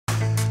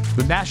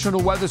The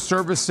National Weather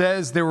Service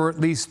says there were at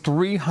least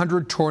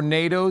 300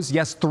 tornadoes.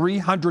 Yes,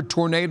 300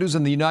 tornadoes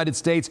in the United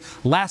States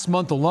last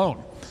month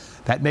alone.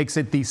 That makes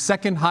it the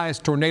second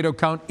highest tornado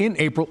count in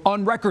April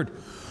on record.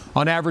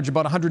 On average,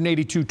 about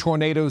 182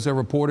 tornadoes are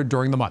reported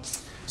during the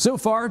month. So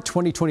far,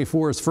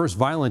 2024's first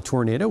violent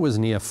tornado was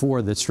an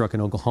EF4 that struck in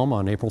Oklahoma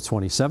on April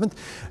 27th.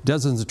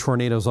 Dozens of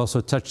tornadoes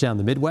also touched down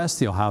the Midwest,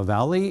 the Ohio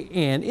Valley,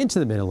 and into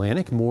the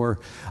Mid-Atlantic, more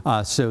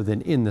so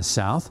than in the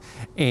South.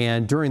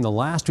 And during the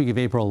last week of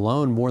April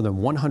alone, more than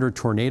 100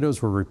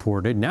 tornadoes were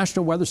reported.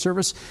 National Weather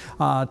Service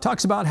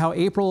talks about how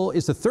April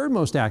is the third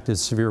most active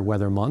severe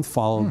weather month,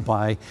 followed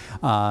by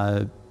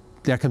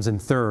that comes in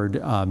third.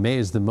 May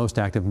is the most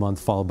active month,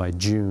 followed by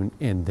June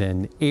and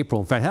then April.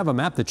 In fact, I have a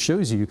map that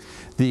shows you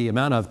the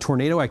amount of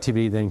tornado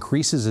activity that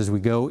increases as we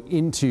go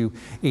into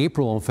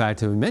April. In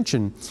fact, I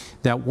mentioned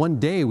that one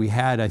day we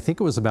had, I think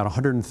it was about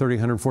 130,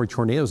 140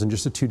 tornadoes in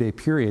just a 2-day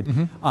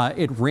period.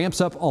 It ramps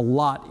up a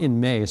lot in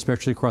May,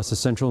 especially across the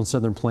central and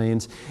southern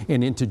plains,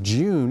 and into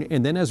June.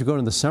 And then as we go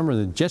into the summer,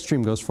 the jet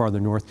stream goes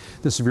farther north.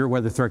 The severe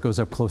weather threat goes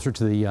up closer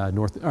to the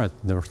North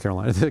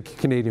Carolina, the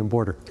Canadian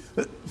border.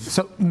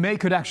 So May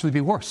could actually be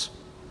worse.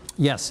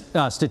 Yes,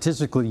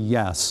 statistically,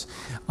 yes.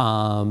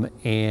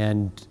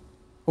 And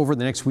over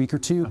the next week or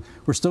two,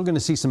 we're still going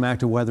to see some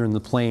active weather in the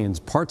plains.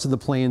 Parts of the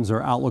plains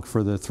are outlook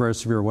for the threat of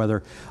severe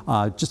weather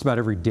just about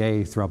every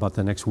day throughout about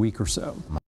the next week or so.